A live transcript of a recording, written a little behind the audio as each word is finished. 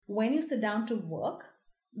when you sit down to work,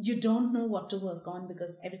 you don't know what to work on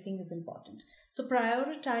because everything is important. So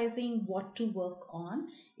prioritizing what to work on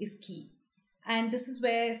is key. And this is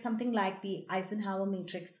where something like the Eisenhower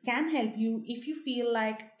matrix can help you if you feel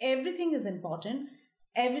like everything is important.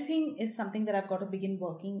 Everything is something that I've got to begin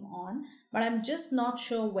working on, but I'm just not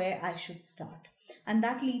sure where I should start. And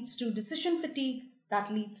that leads to decision fatigue,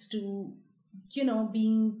 that leads to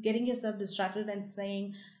getting yourself distracted and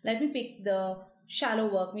saying, let me pick the shallow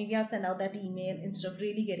work, maybe I'll send out that email instead of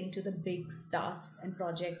really getting to the big tasks and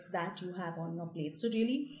projects that you have on your plate. So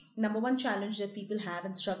really, number one challenge that people have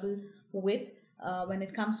and struggle with when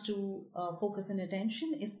it comes to focus and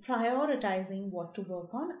attention is prioritizing what to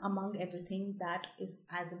work on among everything that is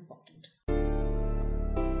as important.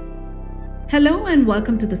 Hello and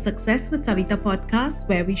welcome to the Success with Savita podcast,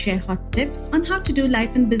 where we share hot tips on how to do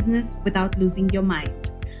life and business without losing your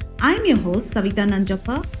mind. I'm your host, Savita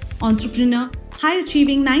Nanjappa, entrepreneur,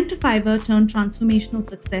 high-achieving 9-to-5er turned transformational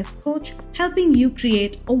success coach, helping you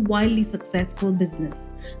create a wildly successful business.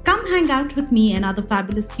 Come hang out with me and other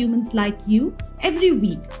fabulous humans like you every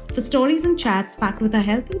week for stories and chats packed with a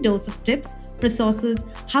healthy dose of tips, resources,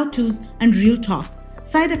 how-tos, and real talk.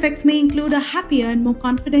 Side effects may include a happier and more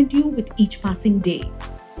confident you with each passing day.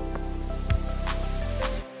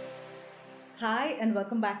 Hi, and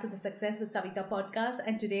welcome back to the Success with Savita podcast.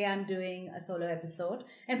 And today I'm doing a solo episode.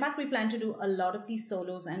 In fact, we plan to do a lot of these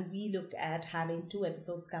solos, and we look at having 2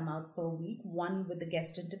 episodes come out per week, one with the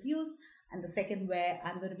guest interviews, and the second where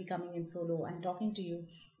I'm going to be coming in solo and talking to you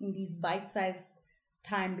in these bite-sized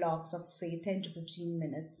time blocks of, say, 10 to 15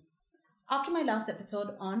 minutes. After my last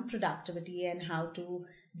episode on productivity and how to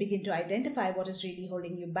begin to identify what is really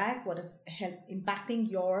holding you back, what is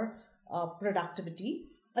impacting your productivity,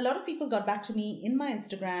 a lot of people got back to me in my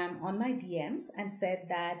Instagram, on my DMs, and said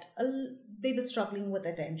that they were struggling with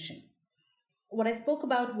attention. What I spoke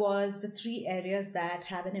about was the 3 areas that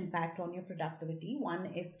have an impact on your productivity.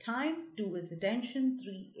 1 is time, 2 is attention,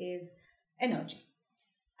 3 is energy.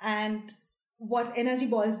 And what energy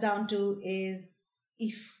boils down to is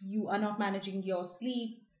if you are not managing your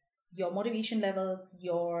sleep, your motivation levels,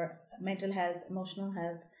 your mental health, emotional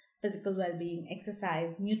health, physical well-being,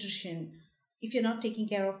 exercise, nutrition, if you're not taking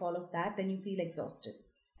care of all of that, then you feel exhausted.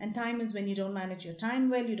 And time is when you don't manage your time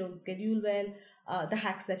well, you don't schedule well, the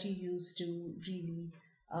hacks that you use to really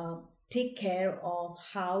take care of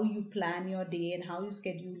how you plan your day and how you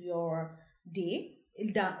schedule your day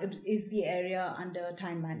is the area under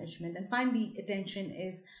time management. And finally, attention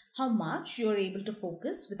is how much you're able to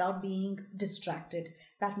focus without being distracted.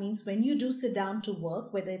 That means when you do sit down to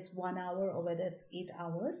work, whether it's 1 hour or whether it's 8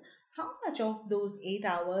 hours, how much of those 8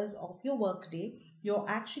 hours of your workday you're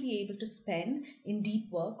actually able to spend in deep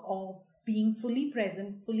work or being fully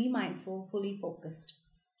present, fully mindful, fully focused.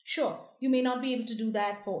 Sure, you may not be able to do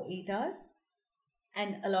that for 8 hours.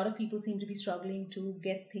 And a lot of people seem to be struggling to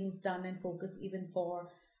get things done and focus even for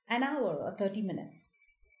an hour or 30 minutes.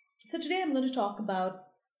 So today I'm going to talk about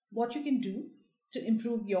what you can do to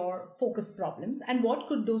improve your focus problems and what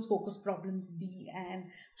could those focus problems be and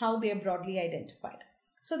how they are broadly identified.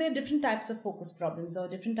 So there are different types of focus problems or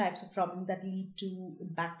different types of problems that lead to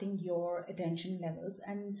impacting your attention levels.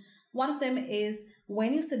 And one of them is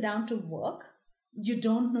when you sit down to work, you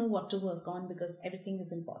don't know what to work on because everything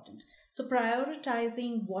is important. So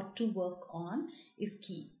prioritizing what to work on is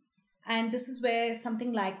key. And this is where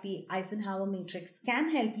something like the Eisenhower matrix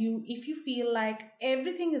can help you if you feel like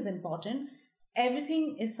everything is important.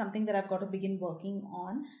 Everything is something that I've got to begin working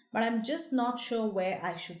on, but I'm just not sure where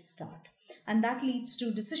I should start. And that leads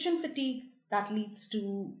to decision fatigue, that leads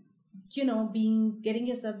to, getting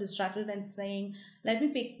yourself distracted and saying, let me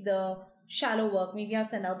pick the shallow work, maybe I'll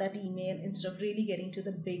send out that email instead of really getting to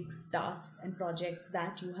the big tasks and projects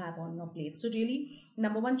that you have on your plate. So really,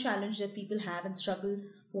 number one challenge that people have and struggle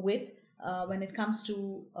with when it comes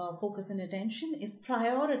to focus and attention is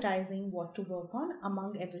prioritizing what to work on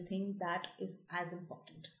among everything that is as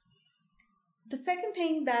important. The second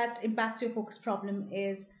thing that impacts your focus problem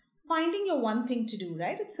is finding your one thing to do,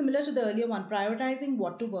 right? It's similar to the earlier one, prioritizing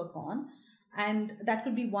what to work on. And that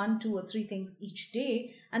could be 1, 2, or 3 things each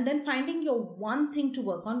day. And then finding your one thing to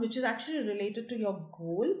work on, which is actually related to your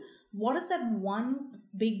goal. What is that one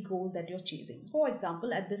big goal that you're chasing? For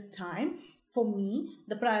example, at this time, for me,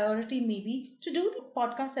 the priority may be to do the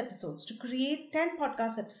podcast episodes, to create 10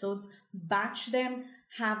 podcast episodes, batch them,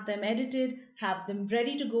 have them edited, have them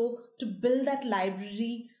ready to go, to build that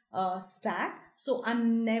library stack. So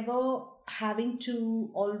I'm never having to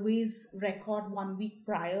always record 1 week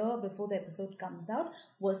prior before the episode comes out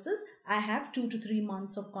versus I have 2 to 3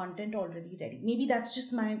 months of content already ready. Maybe that's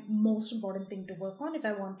just my most important thing to work on if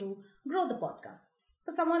I want to grow the podcast.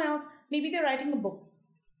 For someone else, maybe they're writing a book.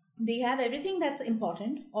 They have everything that's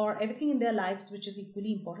important or everything in their lives which is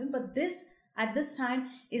equally important, but this at this time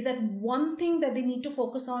is that one thing that they need to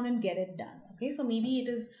focus on and get it done. Okay, so maybe it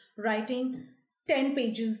is writing 10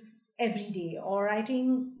 pages every day, or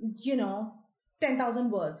writing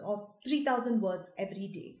 10,000 words or 3,000 words every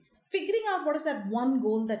day. Figuring out what is that one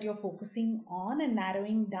goal that you're focusing on and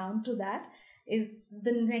narrowing down to that is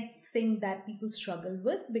the next thing that people struggle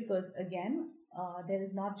with, because again, there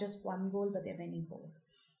is not just one goal, but there are many goals.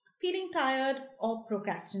 Feeling tired or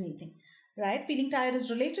procrastinating, right? Feeling tired is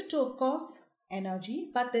related to, of course,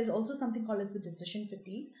 energy, but there's also something called as the decision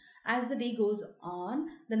fatigue. As the day goes on,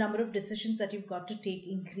 the number of decisions that you've got to take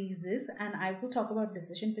increases, and I will talk about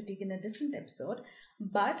decision fatigue in a different episode.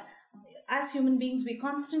 But as human beings, we're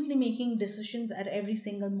constantly making decisions at every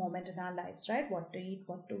single moment in our lives, right? What to eat,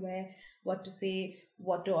 what to wear, what to say,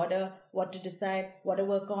 what to order, what to decide, what to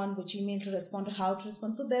work on, which email to respond to, how to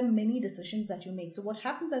respond. So there are many decisions that you make. So what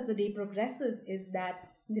happens as the day progresses is that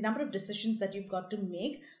the number of decisions that you've got to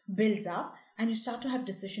make builds up, and you start to have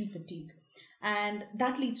decision fatigue. And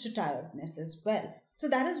that leads to tiredness as well. So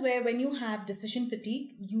that is where, when you have decision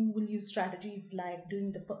fatigue, you will use strategies like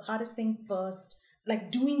doing the hardest thing first,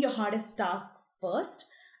 like doing your hardest task first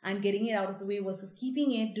and getting it out of the way, versus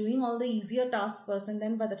keeping it, doing all the easier tasks first. And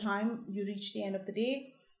then by the time you reach the end of the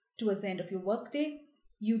day, towards the end of your work day,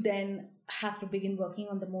 you then have to begin working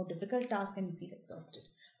on the more difficult task and you feel exhausted.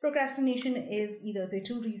 Procrastination is either, there are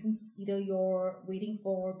two reasons: either you're waiting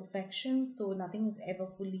for perfection, so nothing is ever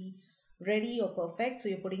fully ready or perfect, so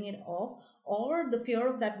you're putting it off, or the fear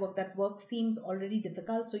of that work seems already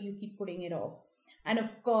difficult, so you keep putting it off. And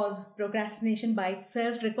of course, procrastination by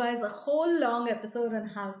itself requires a whole long episode on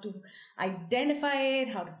how to identify it,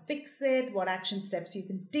 how to fix it, what action steps you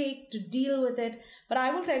can take to deal with it. But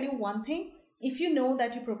I will tell you one thing: if you know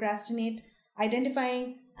that you procrastinate,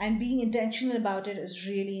 identifying and being intentional about it is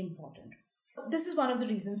really important. This is one of the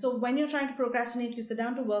reasons. So when you're trying to procrastinate, you sit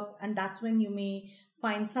down to work, and that's when you may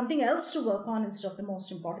find something else to work on instead of the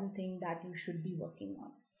most important thing that you should be working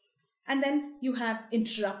on. And then you have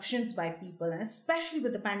interruptions by people, and especially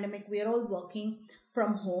with the pandemic, we are all working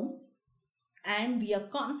from home and we are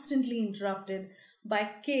constantly interrupted by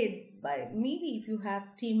kids, by maybe if you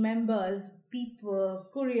have team members, people,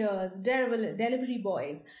 couriers, delivery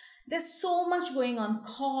boys. There's so much going on,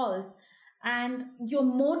 calls, and you're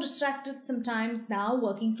more distracted sometimes now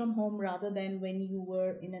working from home rather than when you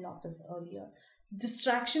were in an office earlier.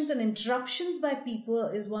 Distractions and interruptions by people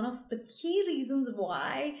is one of the key reasons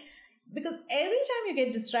why, because every time you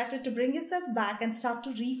get distracted, to bring yourself back and start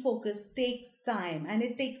to refocus takes time and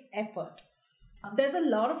it takes effort. There's a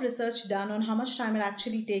lot of research done on how much time it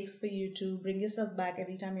actually takes for you to bring yourself back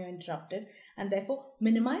every time you're interrupted, and therefore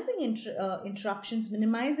minimizing interruptions,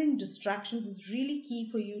 minimizing distractions is really key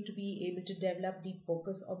for you to be able to develop deep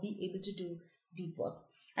focus or be able to do deep work.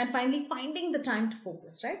 And finally, finding the time to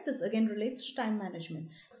focus, right? This again relates to time management.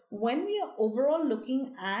 When we are overall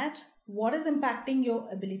looking at what is impacting your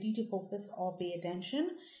ability to focus or pay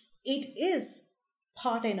attention, it is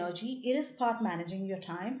part energy, it is part managing your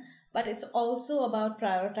time, but it's also about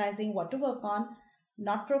prioritizing what to work on,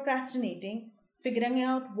 not procrastinating, figuring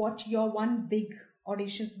out what your one big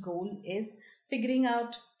audacious goal is, figuring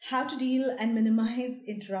out how to deal and minimize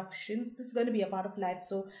interruptions. This is going to be a part of life.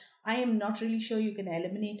 So I am not really sure you can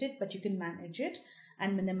eliminate it, but you can manage it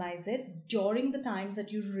and minimize it during the times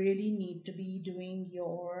that you really need to be doing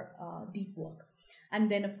your deep work. And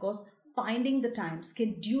then, of course, finding the time,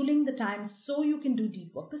 scheduling the time so you can do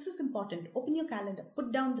deep work. This is important. Open your calendar,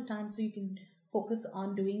 put down the time so you can focus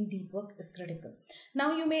on doing deep work is critical.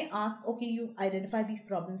 Now you may ask, okay, you identify these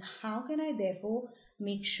problems. How can I therefore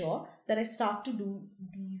make sure that I start to do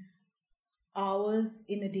these hours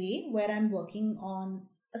in a day where I'm working on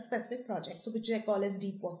a specific project, so which I call as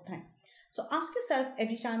deep work time? So ask yourself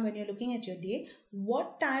every time when you're looking at your day,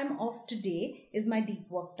 what time of today is my deep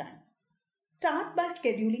work time? Start by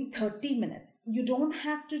scheduling 30 minutes. You don't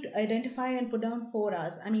have to identify and put down 4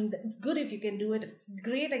 hours. I mean, it's good if you can do it. It's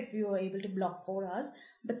great if you are able to block 4 hours,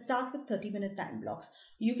 but start with 30-minute time blocks.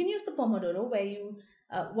 You can use the Pomodoro where you,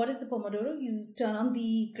 what is the Pomodoro? You turn on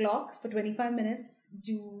the clock for 25 minutes.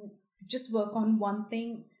 You just work on one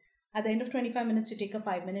thing. At the end of 25 minutes, you take a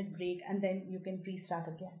 5-minute break and then you can restart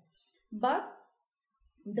again. But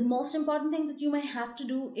the most important thing that you may have to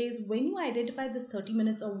do is, when you identify this 30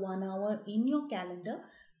 minutes or 1 hour in your calendar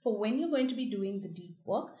for when you're going to be doing the deep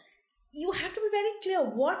work, you have to be very clear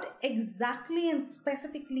what exactly and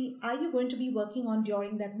specifically are you going to be working on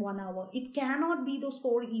during that 1 hour. It cannot be those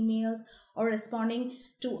 4 emails or responding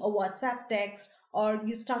to a WhatsApp text or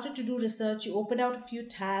you started to do research, you opened out a few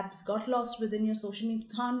tabs, got lost within your social media.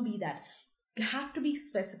 It can't be that. You have to be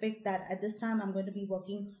specific that at this time I'm going to be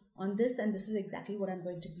working on this and this is exactly what I'm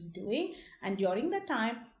going to be doing. And during that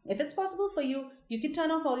time, if it's possible for you, you can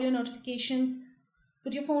turn off all your notifications,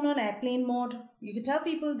 put your phone on airplane mode. You can tell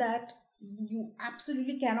people that you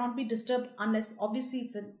absolutely cannot be disturbed unless obviously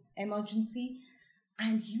it's an emergency,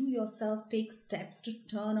 and you yourself take steps to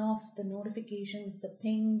turn off the notifications, the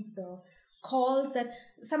pings, the calls that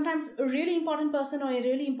sometimes a really important person or a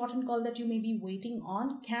really important call that you may be waiting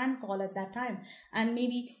on can call at that time, and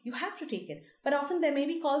maybe you have to take it. But often there may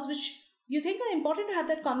be calls which you think are important to have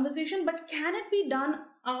that conversation, but can it be done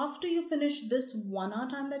after you finish this 1 hour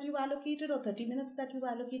time that you've allocated or 30 minutes that you've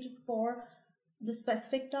allocated for the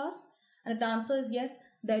specific task? And if the answer is yes,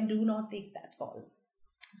 then do not take that call.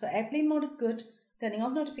 So airplane mode is good, turning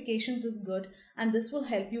off notifications is good, and this will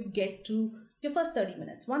help you get to your first 30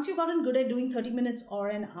 minutes. Once you've gotten good at doing 30 minutes or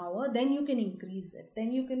an hour, then you can increase it.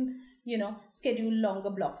 Then you can, schedule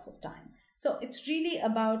longer blocks of time. So it's really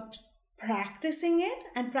about practicing it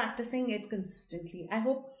and practicing it consistently. I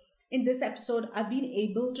hope in this episode, I've been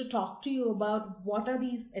able to talk to you about what are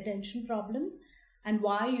these attention problems and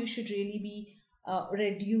why you should really be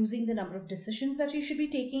reducing the number of decisions that you should be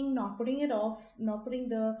taking, not putting it off, not putting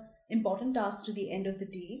the important tasks to the end of the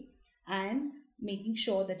day, and making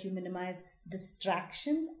sure that you minimize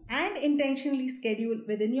distractions and intentionally schedule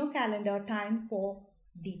within your calendar time for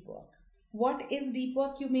deep work. What is deep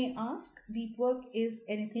work, you may ask? Deep work is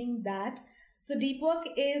deep work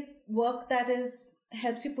is work that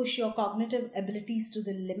helps you push your cognitive abilities to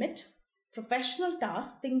the limit. Professional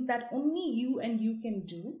tasks, things that only you and you can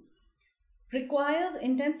do, requires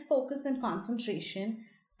intense focus and concentration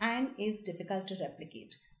and is difficult to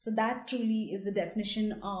replicate. So that truly is the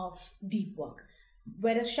definition of deep work.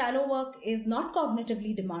 Whereas shallow work is not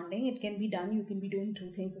cognitively demanding, it can be done. You can be doing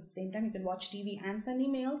two things at the same time. You can watch TV and send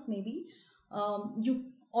emails, maybe.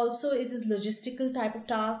 It is logistical type of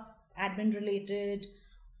tasks, admin related,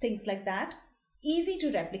 things like that. Easy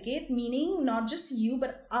to replicate, meaning not just you,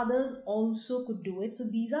 but others also could do it. So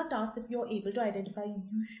these are tasks that you're able to identify,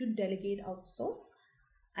 you should delegate, outsource,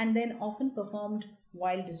 and then often performed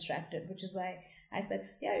while distracted, which is why I said,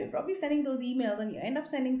 yeah, you're probably sending those emails and you end up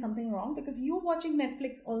sending something wrong because you're watching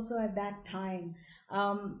Netflix also at that time.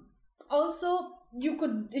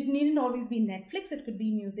 It needn't always be Netflix, it could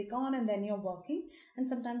be music on and then you're working. And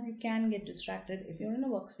sometimes you can get distracted if you're in a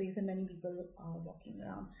workspace and many people are walking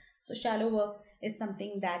around. So shallow work is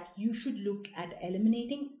something that you should look at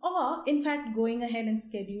eliminating, or in fact going ahead and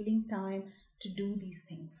scheduling time to do these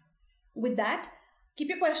things. With that, keep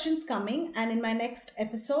your questions coming, and in my next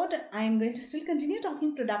episode, I'm going to still continue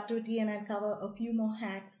talking productivity and I'll cover a few more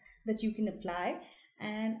hacks that you can apply,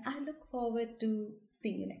 and I look forward to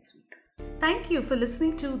seeing you next week. Thank you for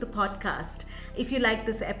listening to the podcast. If you like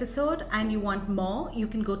this episode and you want more, you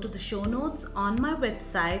can go to the show notes on my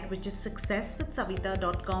website, which is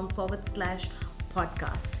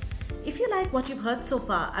successwithsavita.com/podcast. If you like what you've heard so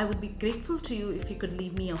far, I would be grateful to you if you could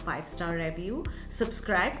leave me a 5-star review,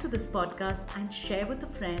 subscribe to this podcast, and share with a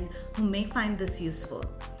friend who may find this useful.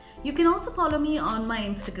 You can also follow me on my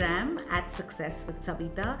Instagram at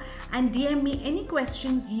successwithsavita and DM me any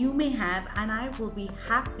questions you may have, and I will be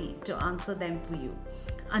happy to answer them for you.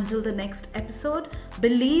 Until the next episode,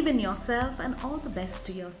 believe in yourself and all the best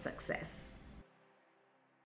to your success.